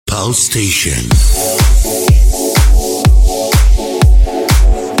PALSTATION.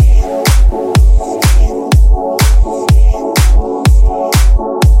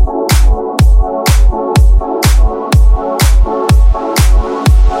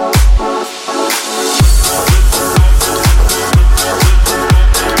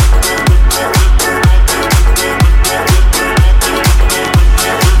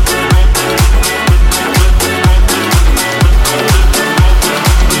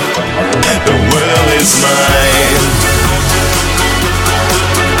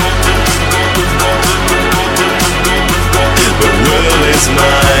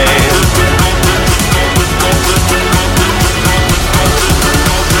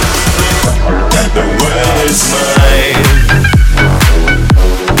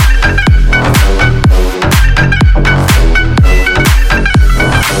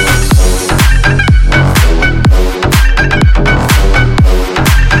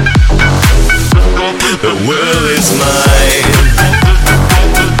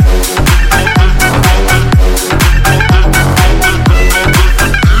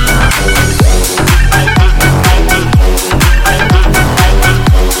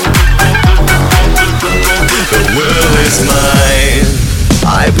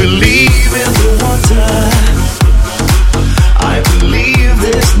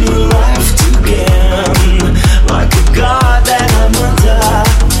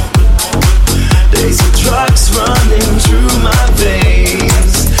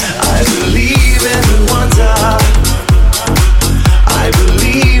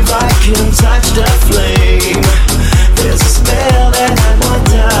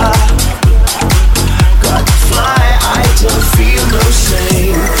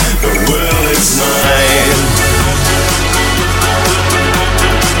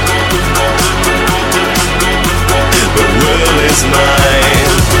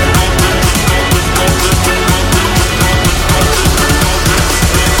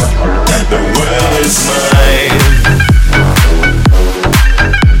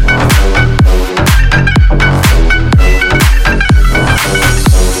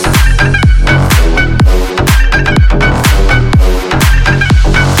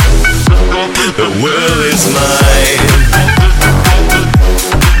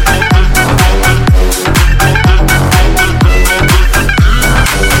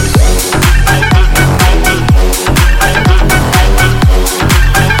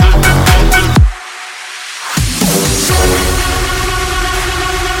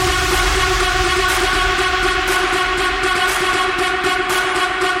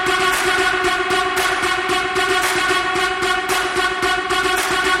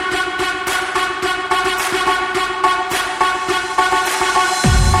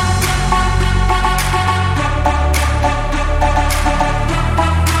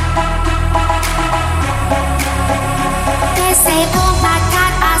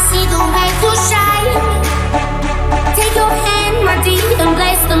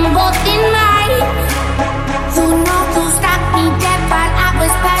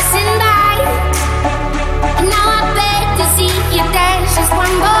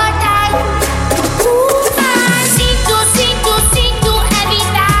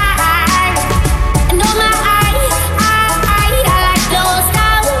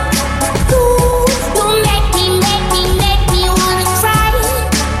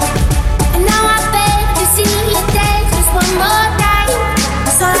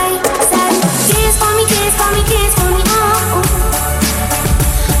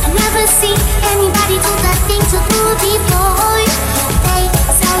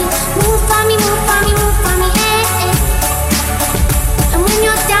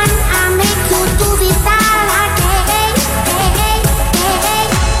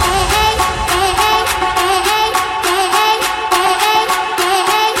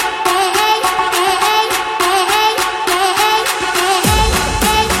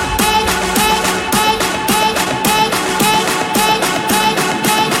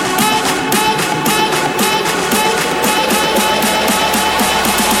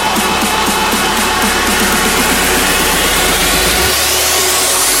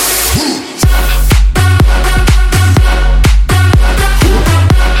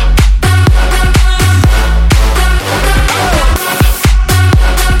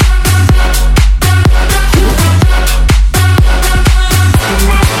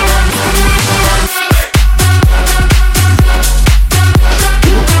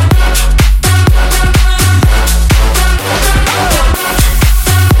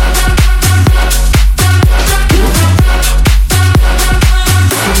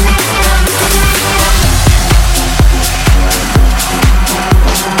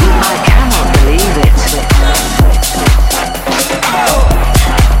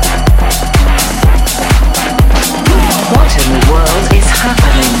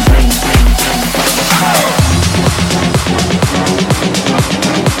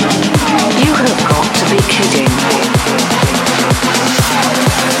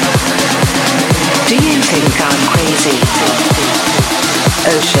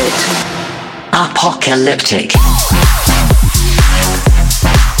 apocalyptic.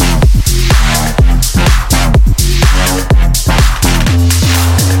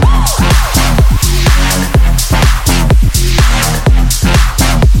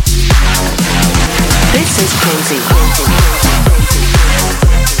 This is crazy.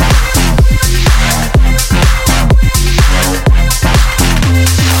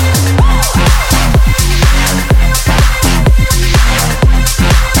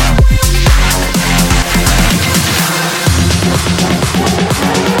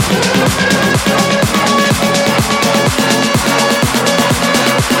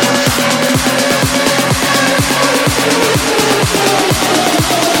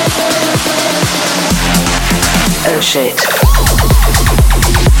 Oh shit.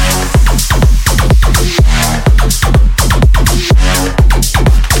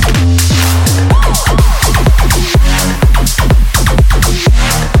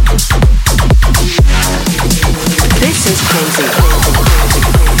 This is crazy.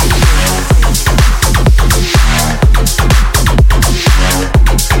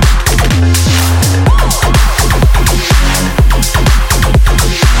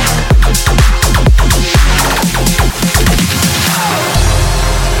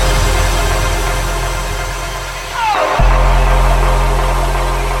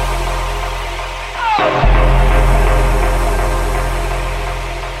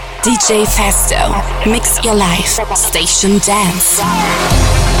 DJFESTO, mix your life, station dance.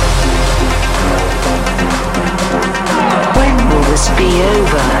 When will this be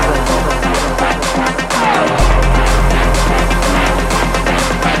over?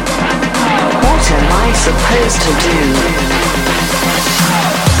 What am I supposed to do?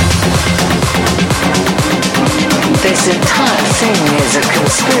 This entire thing is a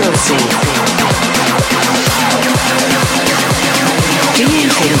conspiracy. Do you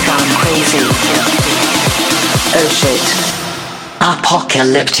think I'm crazy? Oh shit.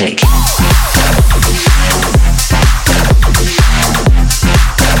 Apocalyptic.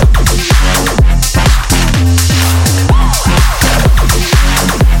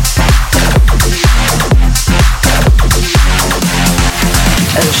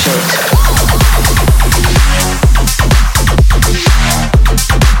 Oh shit.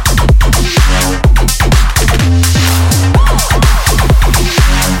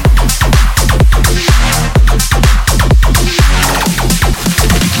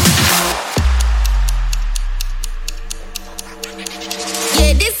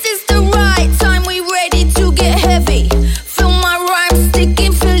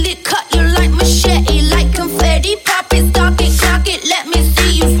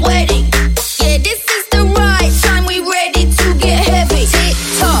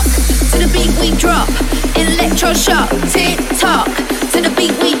 Shock, tick tock, to the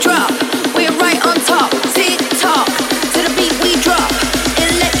beat we drop. We're right on top, tick tock, to the beat we drop.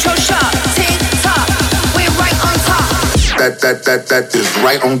 Electro shock, tick tock, we're right on top. That is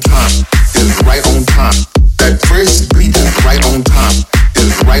right on time, is right on time. That first beat is right on time,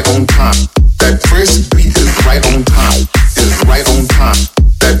 is right on time. That first beat is right on time, is right on time.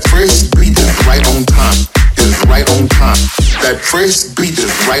 That first beat is right on time, is right on time. That first beat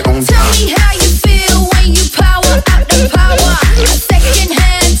is right on time. Tell me how you feel when you power out the power. A second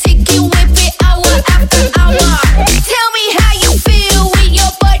hand ticket whip it hour after hour. Tell me how you feel with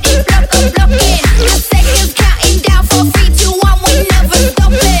your body blocking. The seconds counting down for 3, 2, 1. We never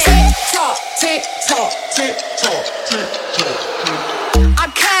stop it. Tick tock, tick tock, tick tock, tick tock. I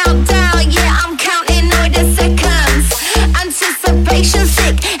count down, yeah, I'm counting all the seconds. Anticipation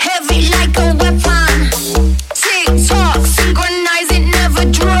sick, heavy like a weapon. Tick tock, synchronize it, never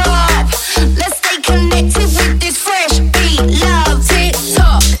drop. Let's stay connected with this fresh beat, love. Tick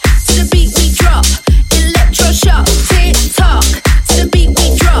tock, to the beat we drop. Electro shock, tick tock, to the beat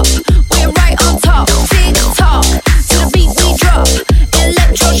we drop. We're right on top, tick tock, to the beat we drop.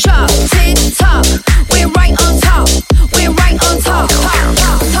 Electro shock, tick tock, we're right on top. We're right on top. Top,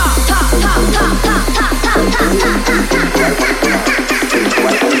 top, top, top, top, top, top, top, top, top,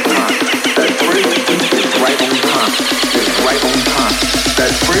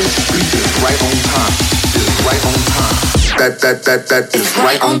 That first beat is right on time, is right on time. That is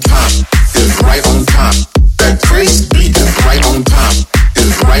right on time, is right on time. That first beat is right on time,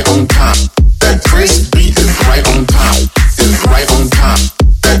 is right on time. That first beat is right on time, is right on time.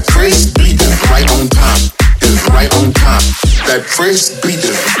 That first beat is right on time, is right on time. That first beat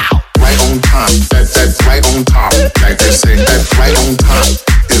is right on time. That's right on top. Like they say, that's right on time,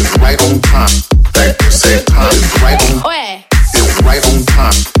 is right on time. Like they say, time is right on time. Is right on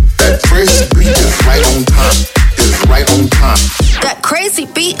time. That first beat is right on time. Is right on time. That crazy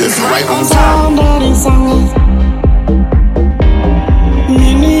beat is right on time. time.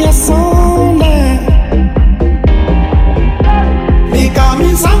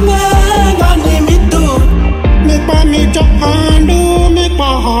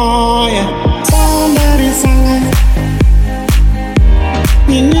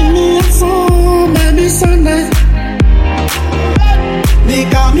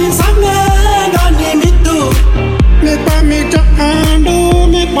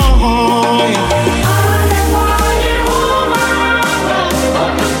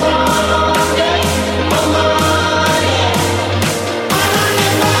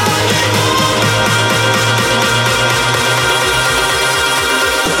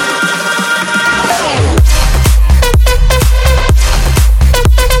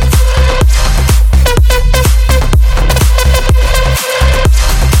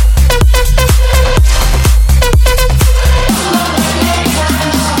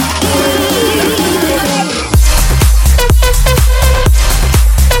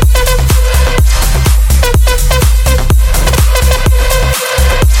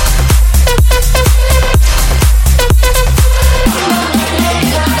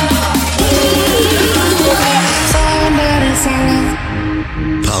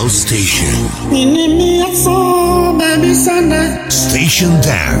 PALSTATION. Station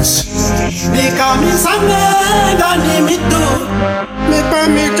Dance.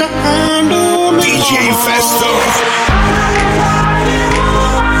 DJFESTO.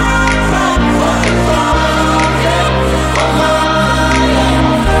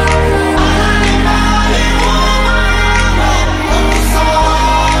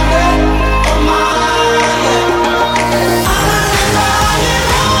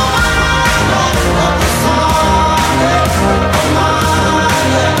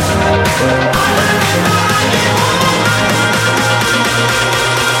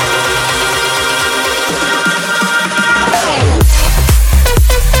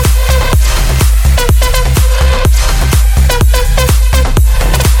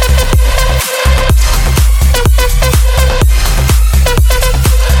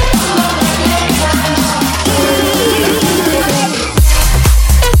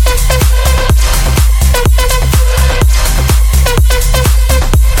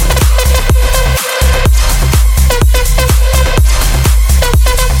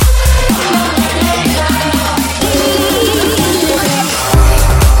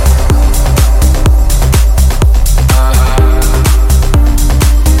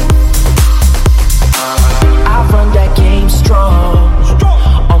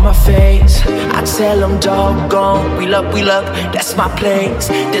 We love, that's my place.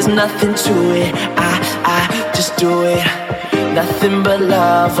 There's nothing to it. I just do it. Nothing but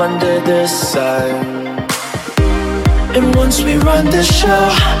love under the sun. And once we run the show,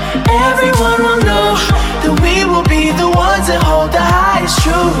 everyone will know that we will be the ones that hold the highest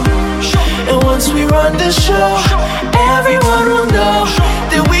truth. And once we run the show, everyone will know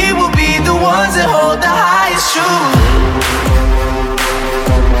that we will be the ones that hold the highest truth.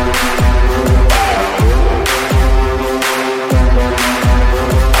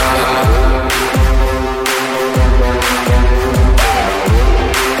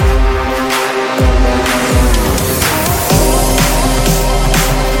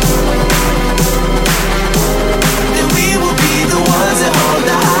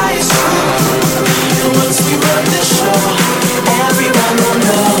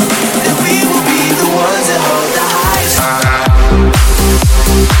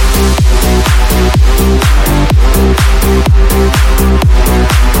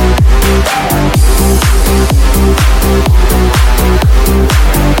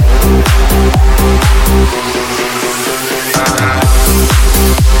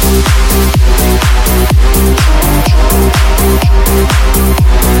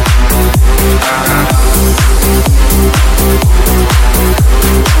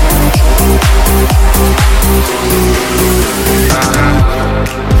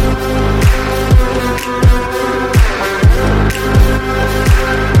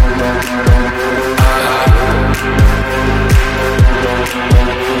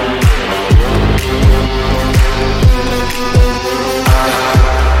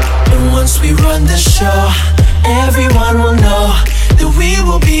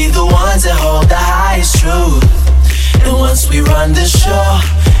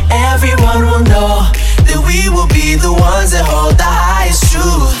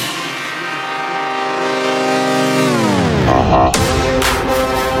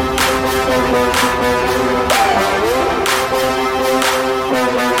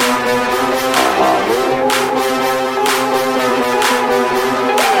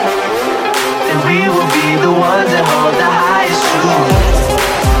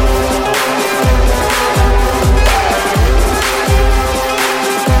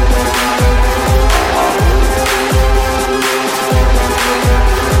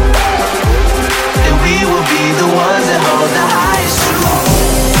 The ones that hold the highest truth.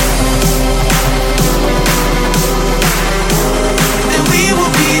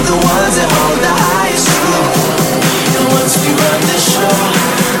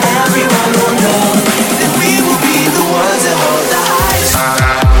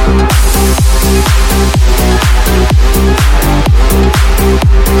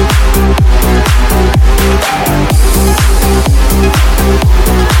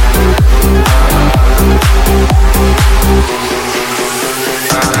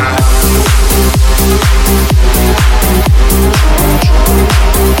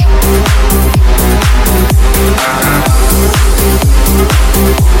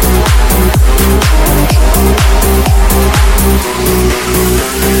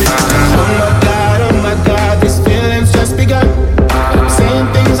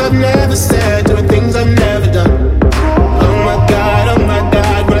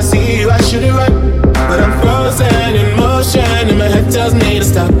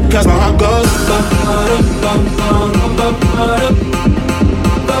 stop, cause my heart goes.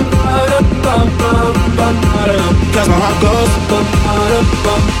 Cause my heart goes.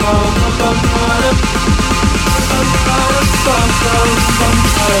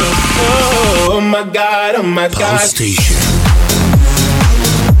 Oh my God, oh my God. PALSTATION.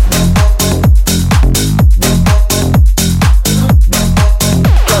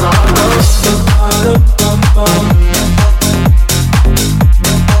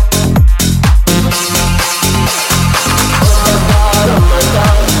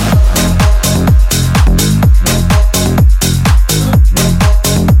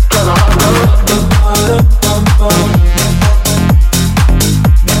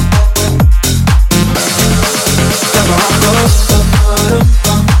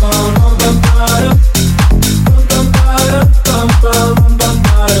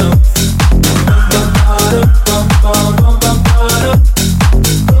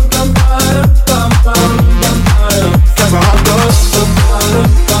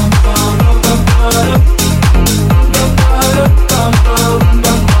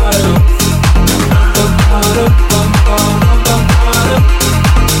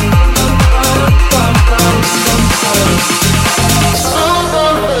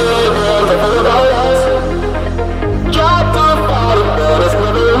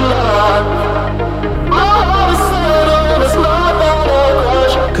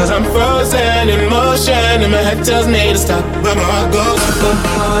 Tells me to stop, but my heart goes.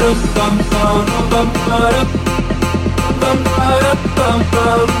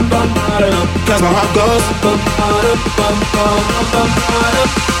 Cause my heart goes.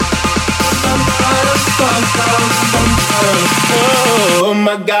 Oh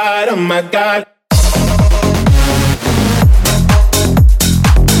my God, oh my God.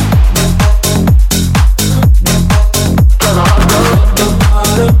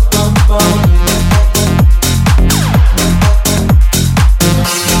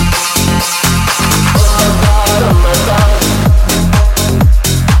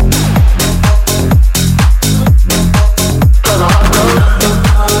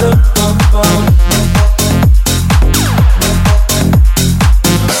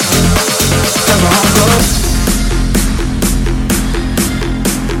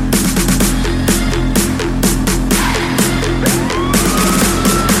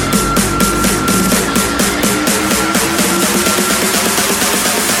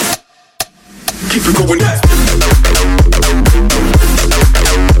 Keep it going next.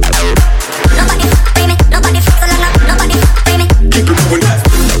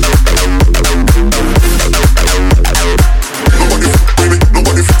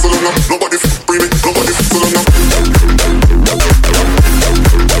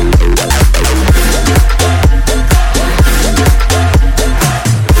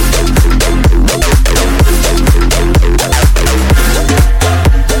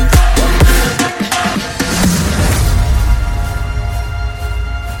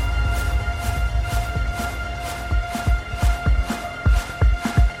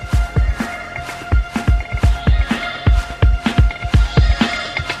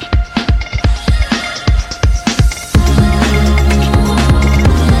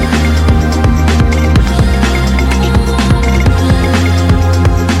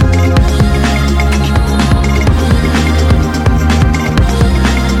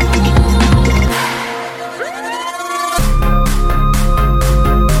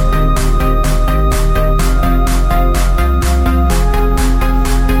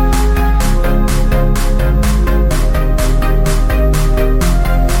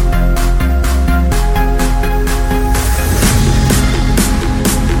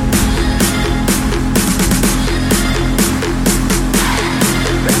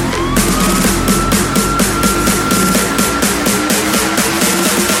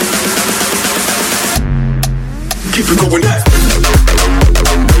 Keep it going next.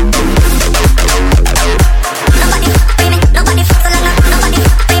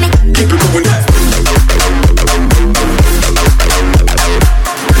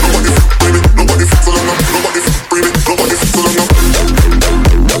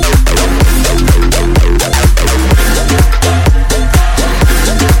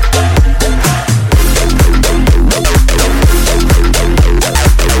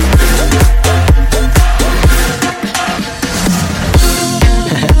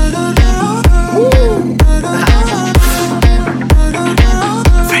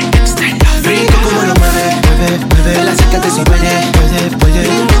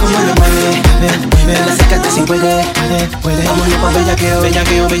 puede. Vámonos pa' bellaqueo,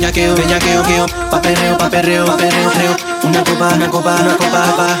 bellaqueo, bellaqueo, bellaqueo, queo. Pa' perreo, pa' perreo, pa' perreo, creo. Una copa, una copa, una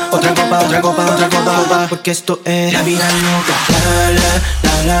copa, pa. Otra copa, otra copa, otra copa, pa. Porque esto es la vida loca. La la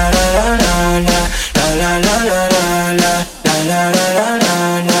la la la la la la la la la la la la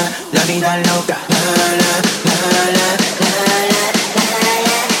la la. La vida loca. La la la la la.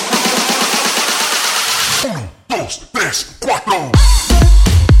 1, 2, 3, 4.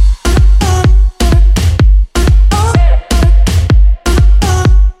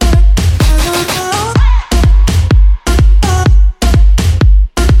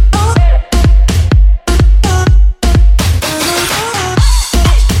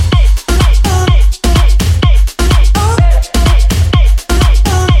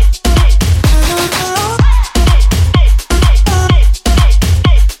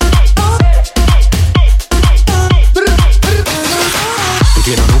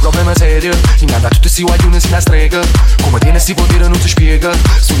 Si o aiunes in strega, come tiene sti potere non si spiega.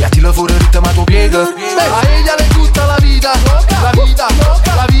 Studiati lavoro ritmato piega. A ella le gusta la vida, la vida,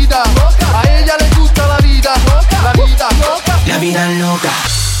 la vida. A ella le gusta la vida, la vida, la vida loca.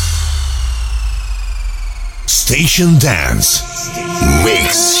 Station Dance,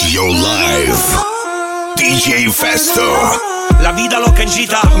 mix your life. DJFESTO. La vita loca in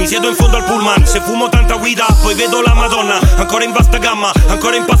gita, mi siedo in fondo al pullman. Se fumo tanta guida, poi vedo la Madonna. Ancora in vasta gamma,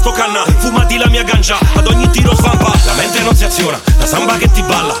 ancora in pasto canna. Fumati la mia gancia, ad ogni tiro svampa. La mente non si aziona, la samba che ti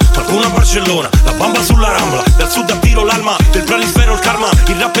balla. Qualcuno a Barcellona, la bamba sulla Rambla. Dal sud a tiro l'alma, del planisfero il karma.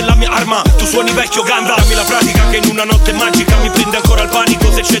 Il rap è la mia arma, tu suoni vecchio ganda. Dammi la pratica che in una notte magica mi prende ancora il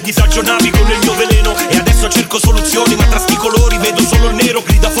panico. Se c'è disagio navigo nel mio veleno. E adesso cerco soluzioni, ma tra sti colori vedo solo il nero.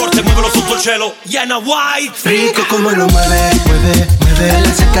 Grida forte, muovelo sotto il cielo. Iena White, rico come lo mueve. Mueve, mueve,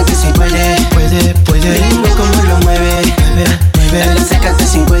 acércate si puede, puede, puede. Lindo como lo mueve, mueve, mueve. Acércate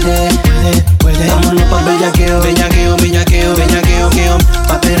si puede, puede, puede. Vámonos pa' bellaqueo, bellaqueo, bellaqueo, bellaqueo, queo.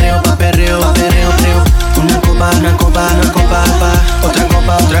 Pa' perreo, pa' perreo, pa' perreo, creo. Una copa, una copa, una copa, pa. Otra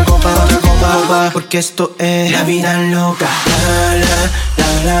copa, otra copa, otra copa, pa. Porque esto es la vida loca. La la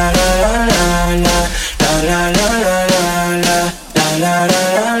la la la la la la la la la la la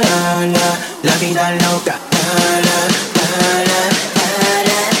la la la. La vida loca. La la.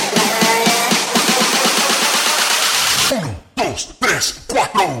 1, 2, 3,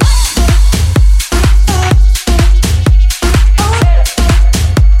 4.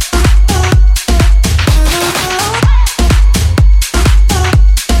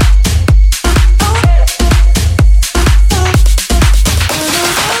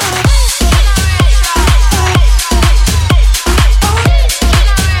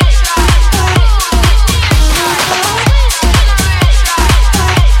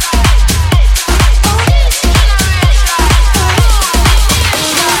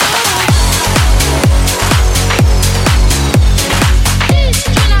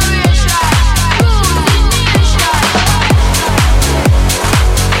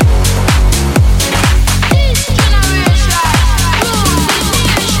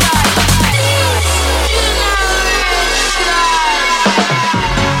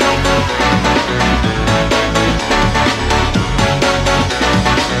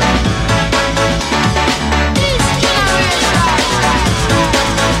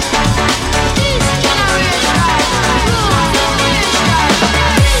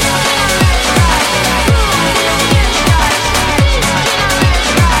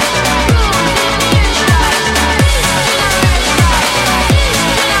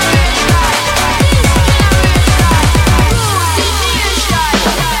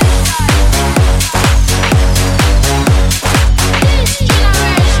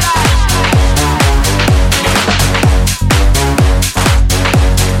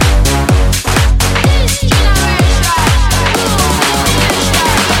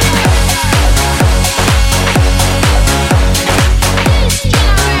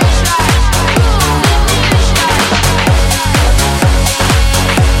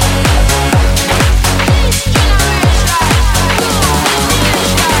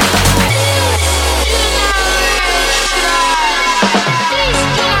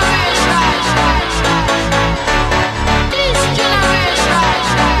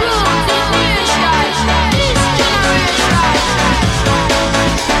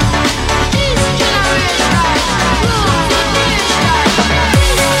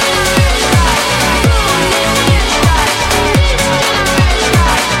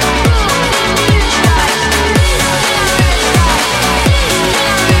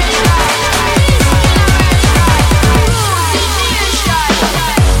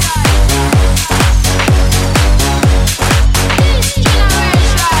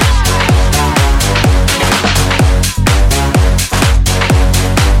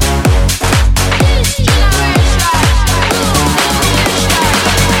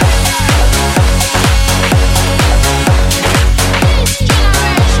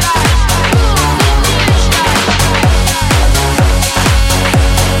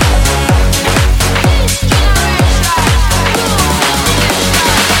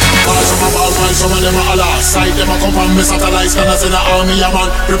 some of them a holla. Side them a come from me satellites, can I send an army a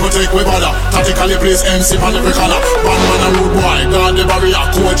man. We protect we border, tactically place MC on every corner. Bandman a rude boy, guard the barrier,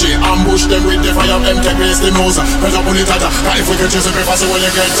 coach it. Ambush them with the fire, them take race the nose. Pressure pull it at her, if we can chase it before, so when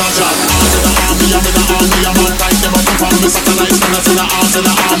you get touched. Arms in the army, I'm in the army a man. Side them a come from me satellites, can I send an arms in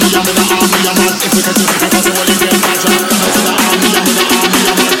the army, I'm in the army a man. If we can chase it before, so when you get touched. Can I send an army, I'm in the army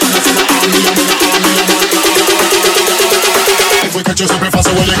a man. Can I send an army, I'm in the army a man. If we can chase it before,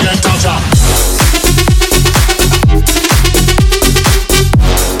 so when you get touched.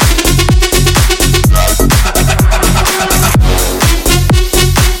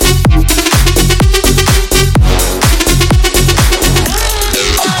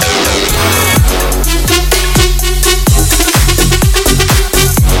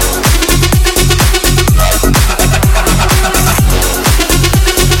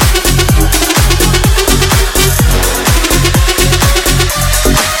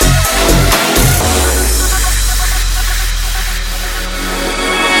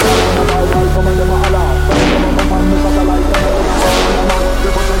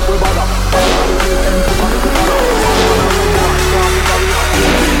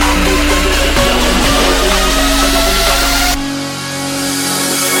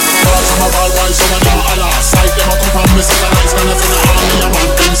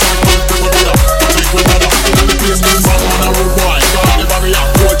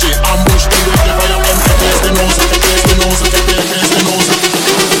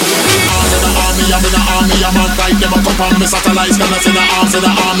 Satellites, gonna send the arms in the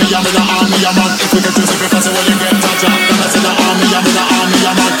army, I'm in the army, I'm on. If we can choose it because when you get touched, gonna send the army, I'm in the army,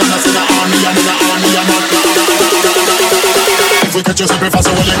 I'm on. Gonna send the army, I'm in the army, I'm on. If we can choose it because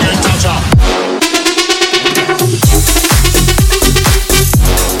when you get touched.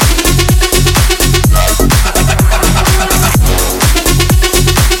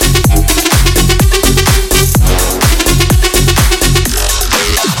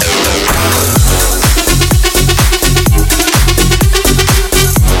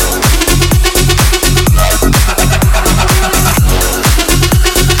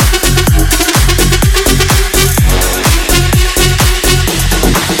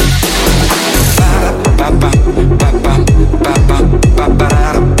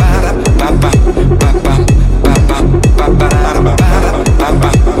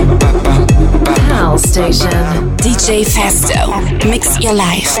 Station. DJFESTO. Mix your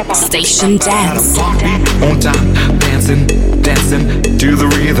life. Station Dance. On time, dancing, dancing to the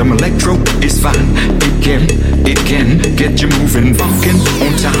rhythm. Electro is fine. It can get you moving. Funkin'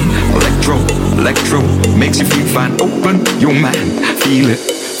 on time. Electro makes you feel fine. Open your mind. Feel it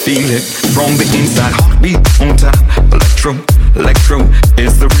from the inside. Heartbeat on time. Electro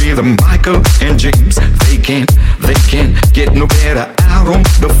is the rhythm. Michael and James, they can't get no better out on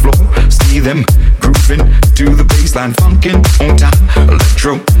the floor. See them grooving to the baseline. Funkin' on time.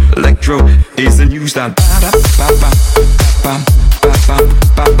 Electro is the new style.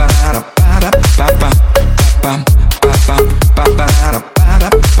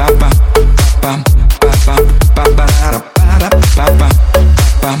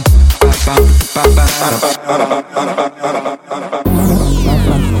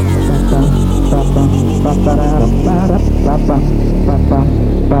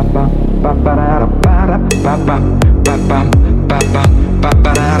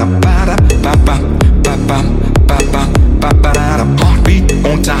 Heartbeat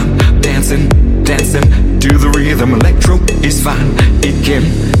on time, dancing to the rhythm. Electro is fine. It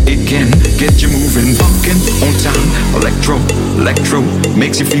can get you moving. Funkin' on time. Electro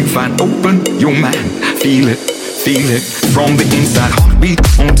makes you feel fine. Open your mind. Feel it from the inside. Heartbeat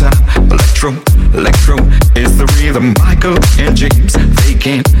on time. Electro is the rhythm. Michael and James, they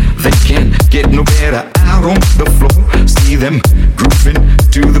can't get no better out on the floor. See them grooving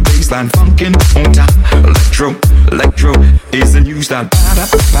to the baseline. Funkin' on time. Electro is the new style.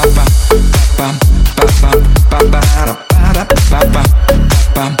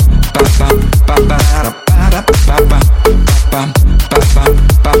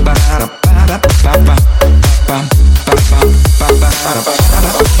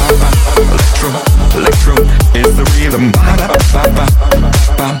 Electro is the rhythm.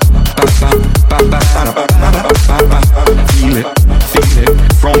 Feel it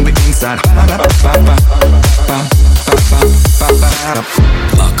from the inside.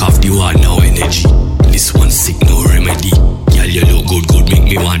 Back off the wall, no energy. This one sick, no remedy. Girl, you look good, make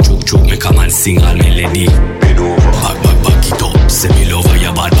me want choke, me come and sing all melody. Back it up, say me love how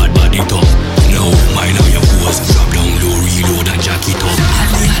your bad body top. No, mind how your pose, drop down low, reload and jack it up.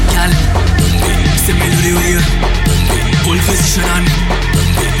 Girl, say me do the way, hold position on.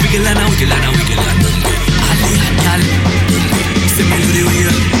 We Wiggle and a wiggle and a wiggle and all the hot gal. Say me do the way.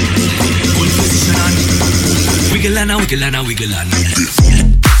 Hold position on. Wiggle and a wiggle and a wiggle and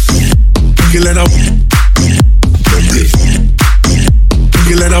wiggle and a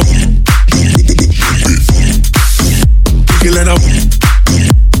wiggle and a wiggle and a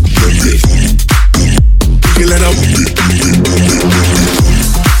wiggle and a wiggle and a wiggle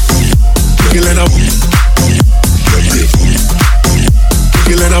and a wiggle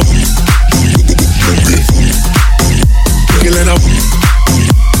and a wiggle and a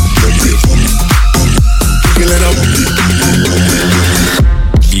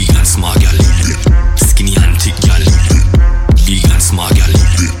big and small gal, skinny and thick gal. Big and small gal,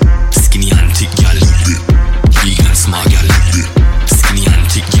 skinny and thick gal. Big and small gal, skinny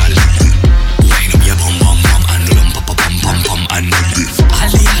and thick gal. Line up your bum bum bum and rump pa pum pum pum and all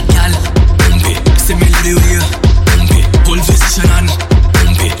the hot gal. Bump it, say me love the way. Bump it, hold position on.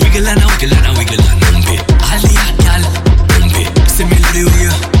 Bump it, wiggle and a wiggle and a wiggle and bump it. All the hot gal. Bump it, say me love the way.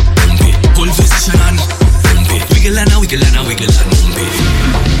 Bump it, hold position on. Bump it, wiggle and a wiggle and a wiggle and bump it.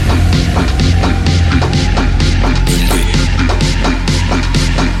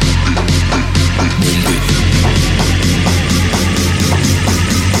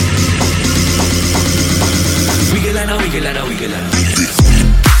 Wiggle and a wiggle and a wiggle and wiggle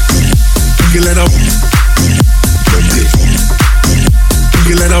and a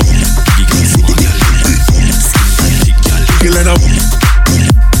wiggle and a big and small gal, skinny and thick gal. Wiggle and a wiggle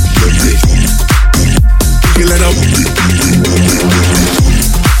and a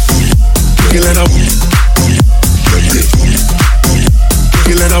wiggle and a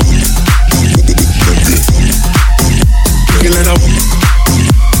wiggle and a wiggle and a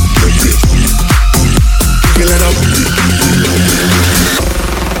wiggle and a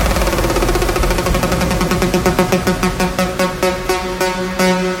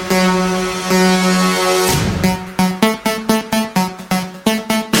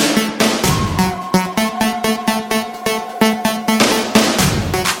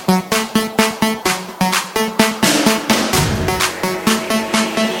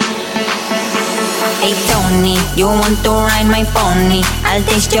You want to ride my pony? I'll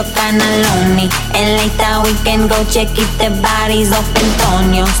taste your cannelloni. And later we can go check if the body's open,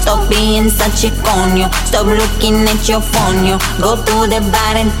 Tonio. Stop being such a conyo. Stop looking at your phone, yo. Go to the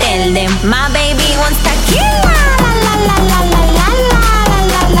bar and tell them my baby wants tequila. La la la la la la la la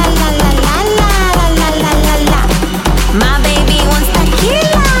la la la la la la la la. My baby wants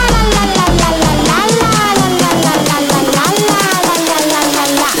tequila. La la la la la la la la la la la la la la la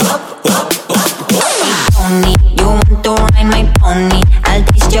la. Pony, you want to ride my pony? I'll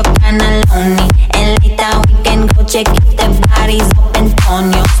taste your cannelloni. And later we can go check if the body's open,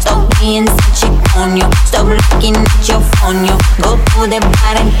 Tonio. Stop being such a conyo. Stop looking at your phone, yo. Go to the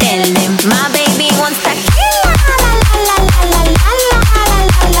bar and tell them my baby wants tequila. La la la la la la la la la la la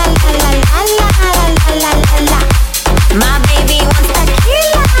la la la la. My baby wants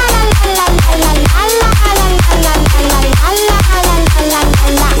tequila. La la la la la la la la la la la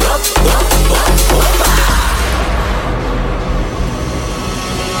la.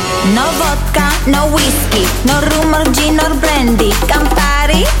 No vodka, no whiskey, no rum or gin or brandy.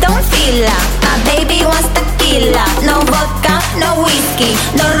 Campari, don't feel la. My baby wants tequila. No vodka, no whiskey,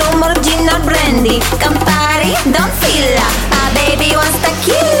 no rum or gin or brandy. Campari, don't feel la. My baby wants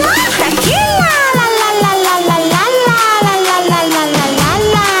tequila. Tequila. La la la la la la la la la la la la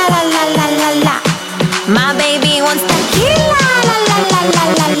la la la la la. My baby wants tequila. La la la la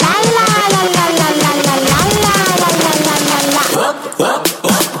la la la la la la la la la la la la.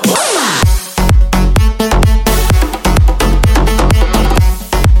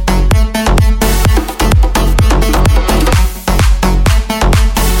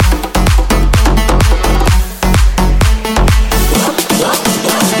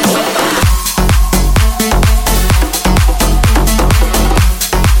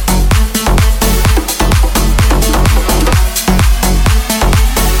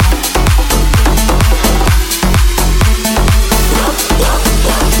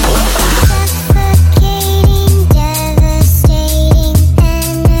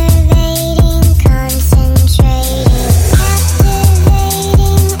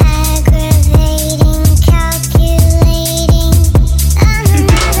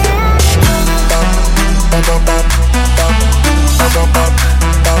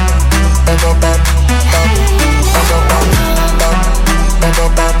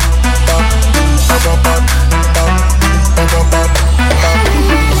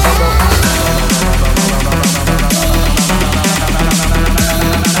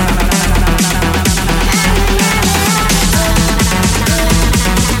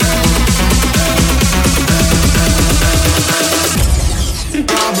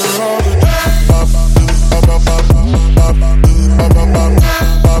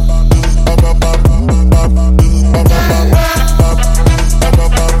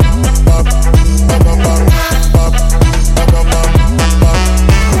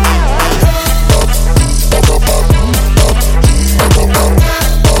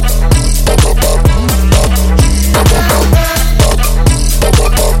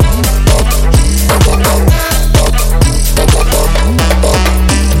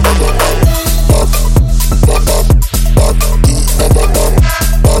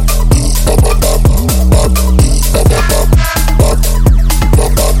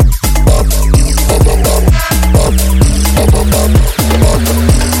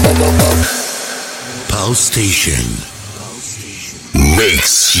 Station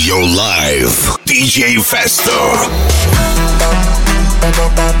makes your life. DJFESTO.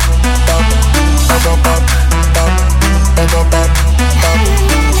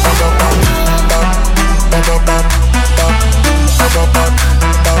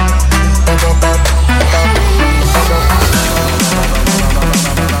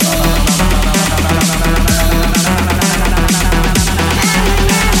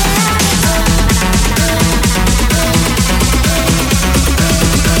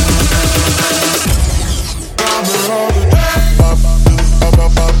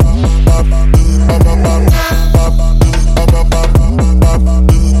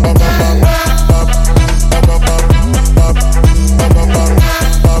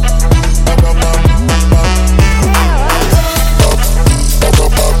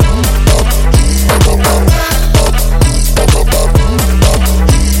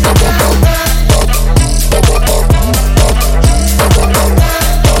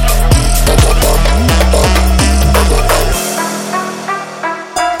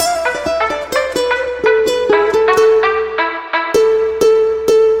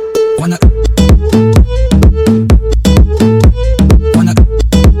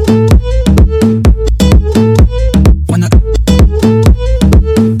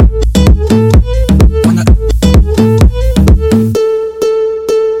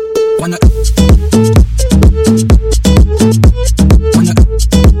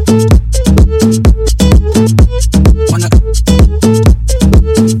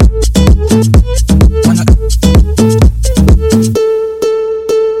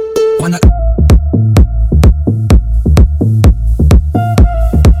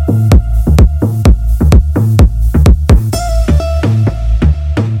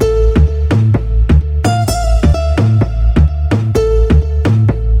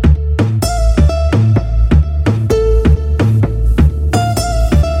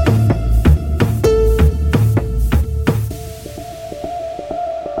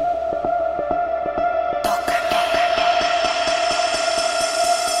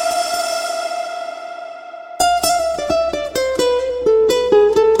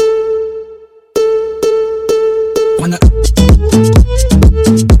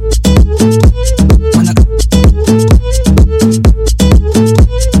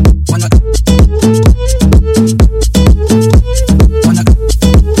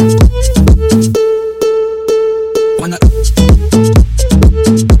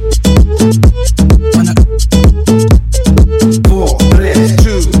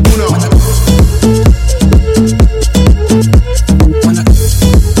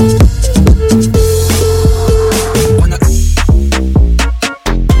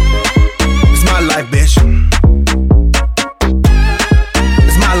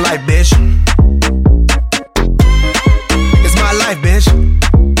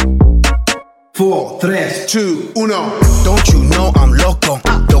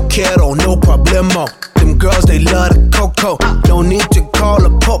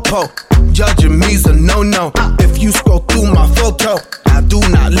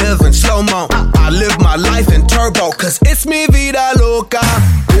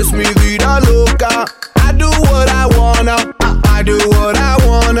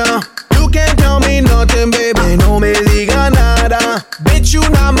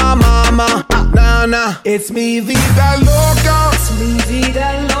 It's mi vida loca. It's mi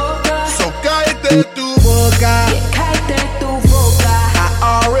vida loca. So cállate tu boca. Yeah, cállate tu boca.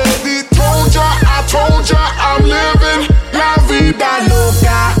 I already told ya I'm living la vida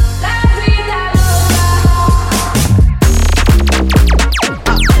loca. La vida loca.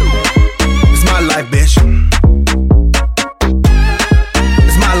 It's my life, bitch.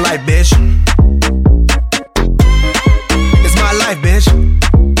 It's my life, bitch. It's my life, bitch.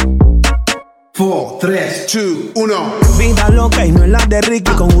 4, 3, 2, 1. Vida loca y no es la de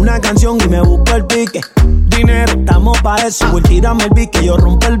Ricky. Con una canción y me busco el pique. Dinero, estamos pa' eso. Voy, tírame el pique, yo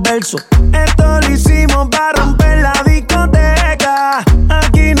rompo el verso. Esto lo hicimos pa' romper la discoteca.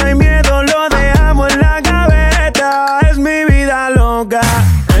 Aquí no hay miedo, lo dejamos en la gaveta. Es mi vida loca,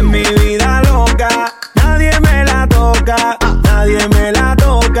 es mi vida loca. Nadie me la toca, nadie me la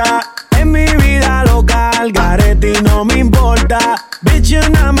toca. Es mi vida loca, al garete y no me importa. Bitch, you're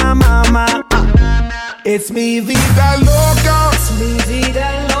not my mama. It's mi vida loca. It's mi vida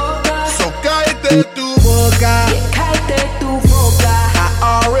loca. So cállate tu boca. Yeah, cállate tu boca. I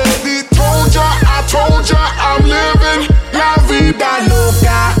already told ya I'm living la vida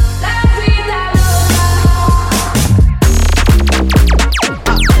loca. La vida loca.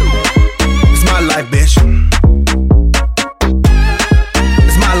 It's my life, bitch.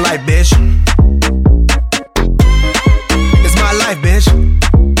 It's my life, bitch.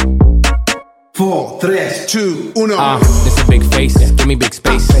 me big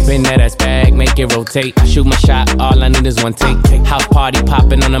space. Bend that ass back, make it rotate. I shoot my shot, all I need is one take. House party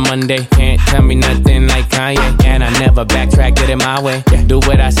popping on a Monday. Can't tell me nothing like Kanye. And I never backtrack, get it my way. Do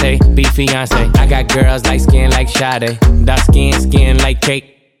what I say, be fiance. I got girls like skin like Sade. Dark skin like cake.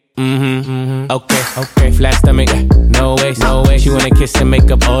 Okay. Flat stomach, no way. She wanna kiss and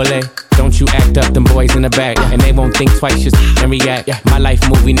make up ole. Don't you act up, them boys in the back. And they won't think twice, just and react. My life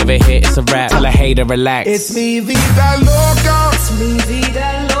movie never hit, it's a rap. Tell a hater, relax. It's mi vida loca. It's mi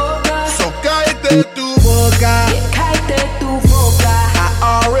vida loca. So cállate tu boca. Cállate tu boca.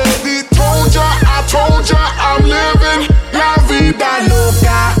 I already told ya, I'm living la vida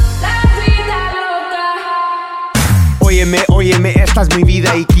loca. Óyeme, esta es mi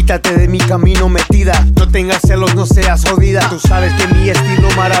vida y quítate de mi camino metida. No tengas celos, no seas jodida. Tú sabes que mi estilo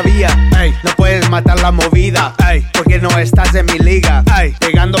maravilla. Ey, no puedes matar la movida. Ey, porque no estás en mi liga. Ey,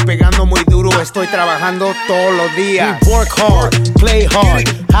 pegando muy duro. Estoy trabajando todos los días. We work hard, play hard.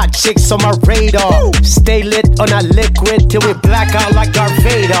 Hot chicks on my radar. Stay lit on a liquid till we black out like Darth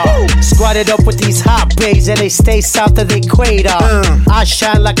Vader. Squatted up with these hot babes and they stay south of the equator. I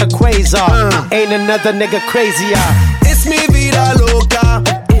shine like a quasar. Ain't another nigga crazier. It's mi vida loca.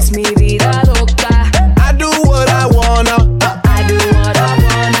 It's mi vida loca. I do what I wanna.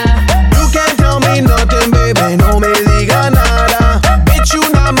 You can't tell me nothing, baby. No me diga nada. Bitch, you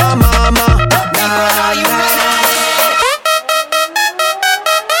not my mama.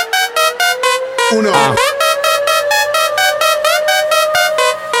 Uno.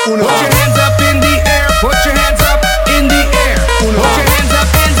 Put your hands up in the air. Put your hands up in the air. Put your hands up,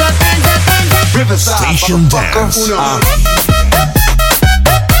 hands up, hands up, hands up. Riverside Station Dance.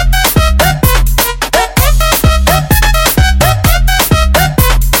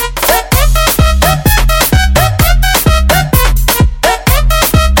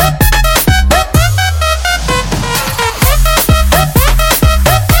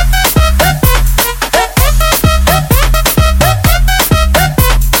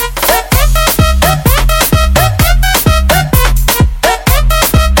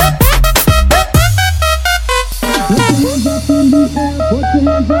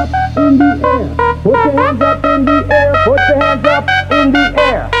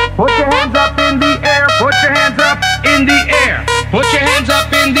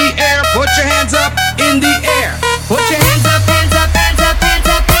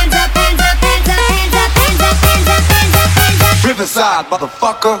 Riverside,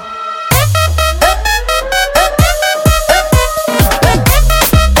 motherfucker.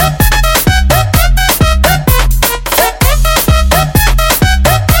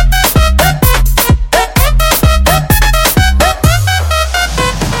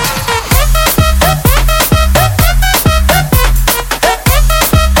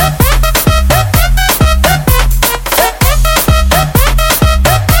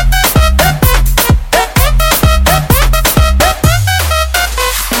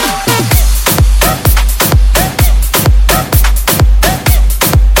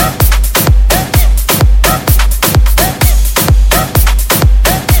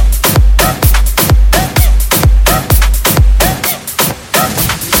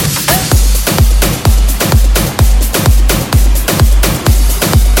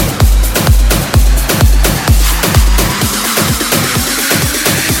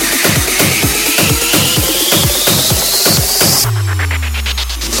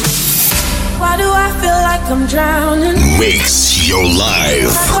 Makes your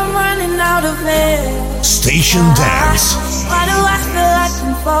life I'm running out of air. Station Dance. Why do I feel like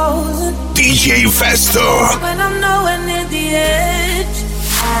I'm falling? DJFESTO. When I'm nowhere near the edge,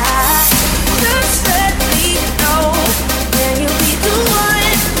 just let me know. Can you be the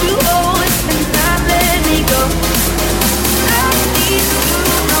one to hold and not let me go? I need to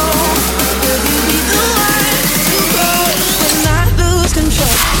know. Will you be the one to go when I lose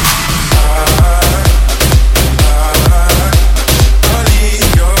control?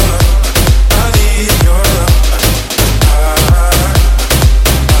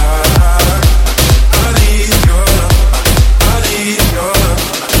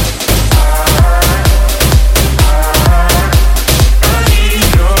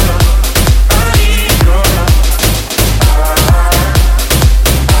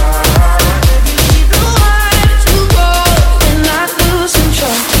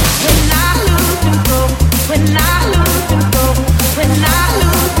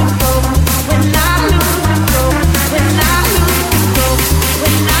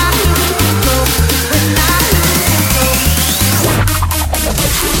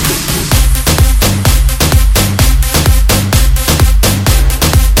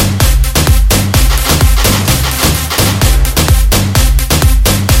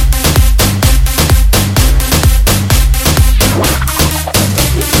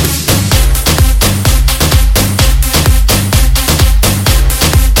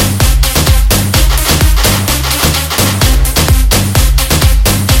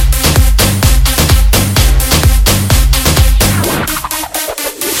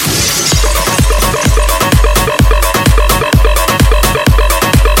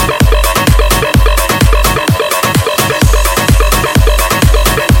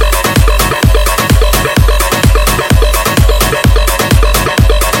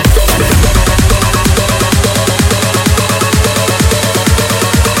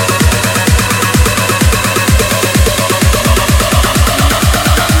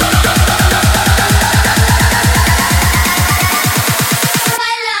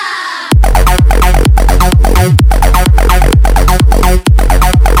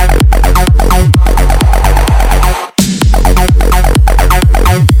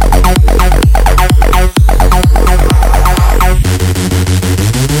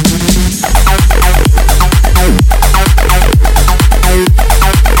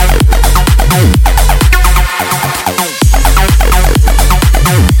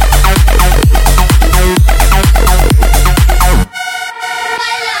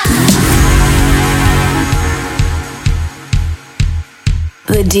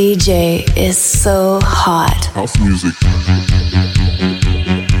 DJ is so hot. House music.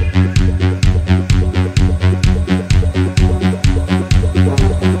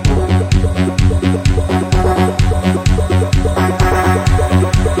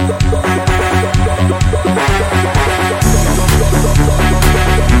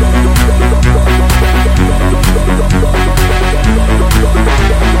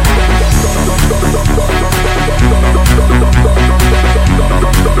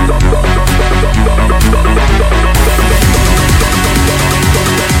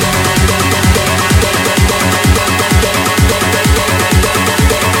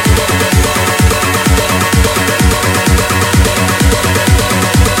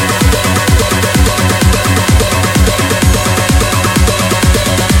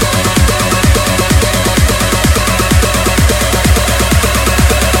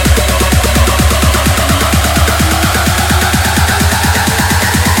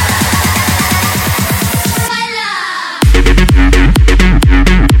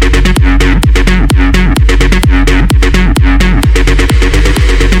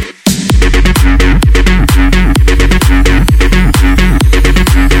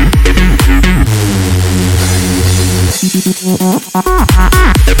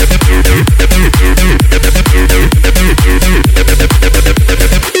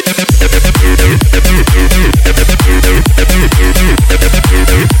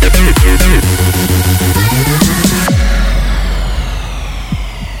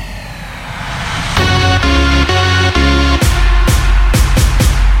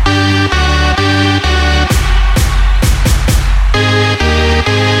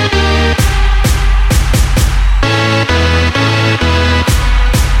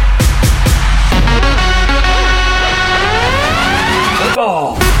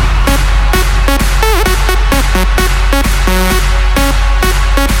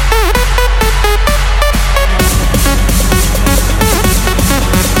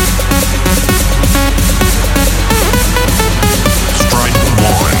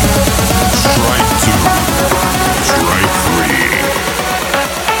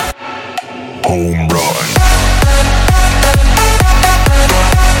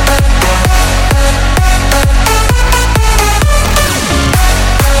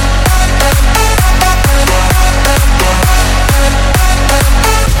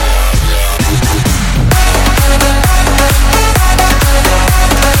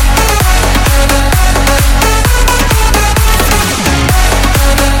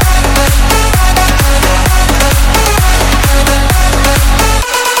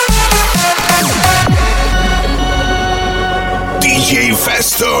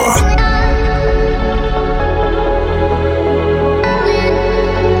 DJFESTO.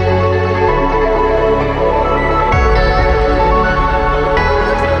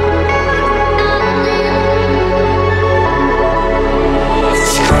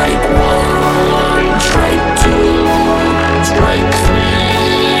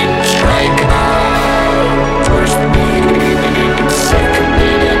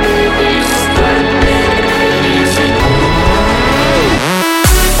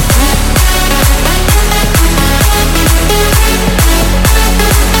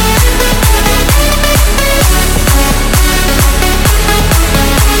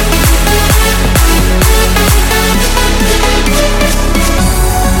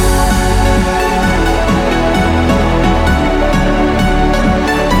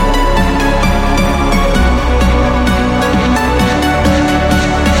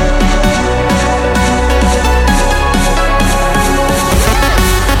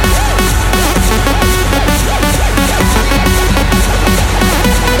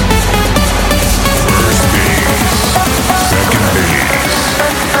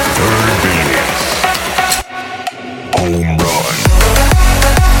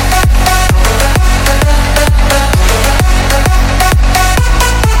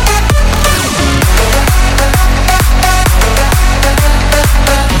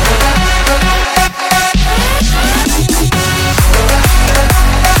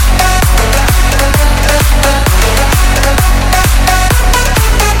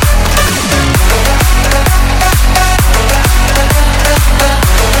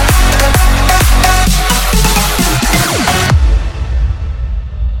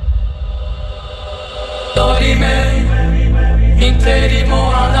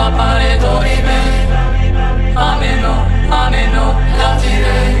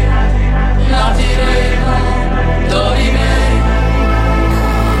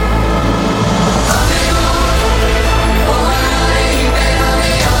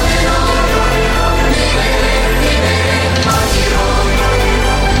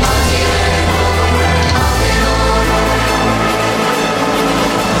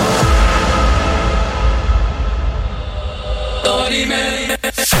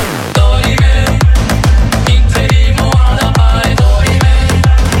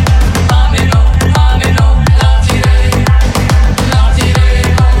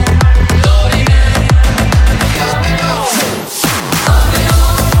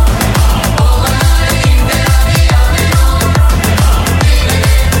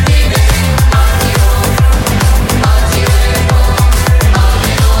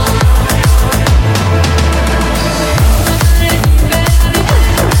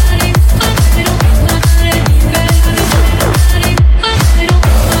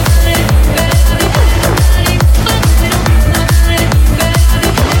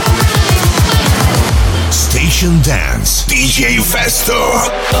 Dance,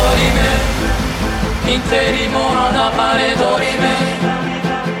 DJFESTO. Dorime, interimo ad appare dorime.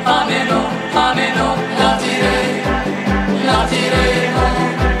 Ameno, la tiremo,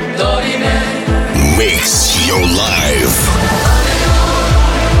 dorime. Mix your life.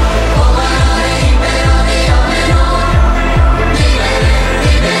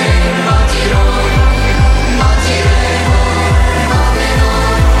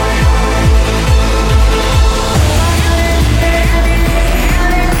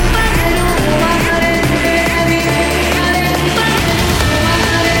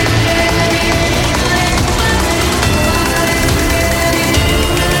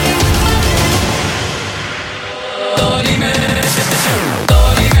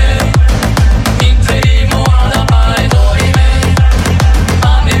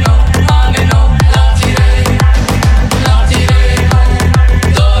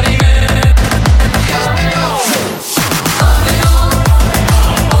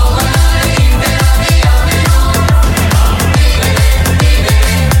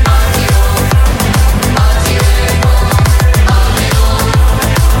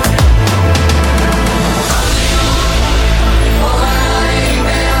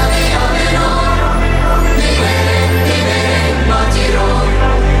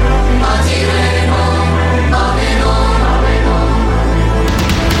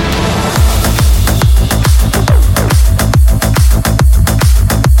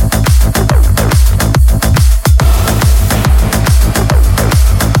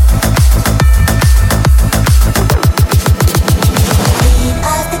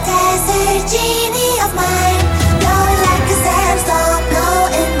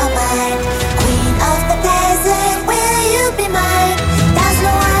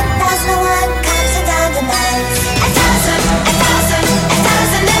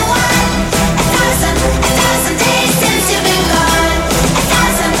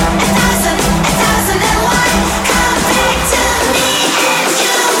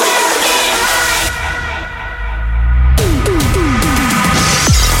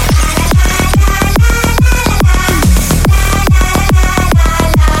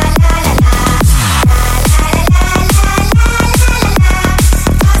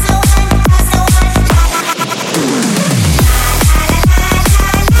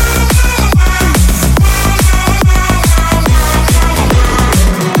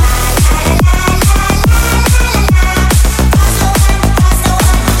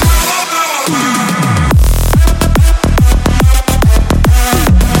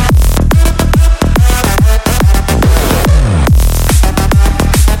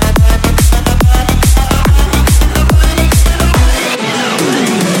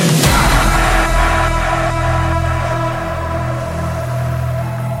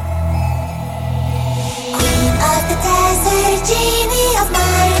 Genie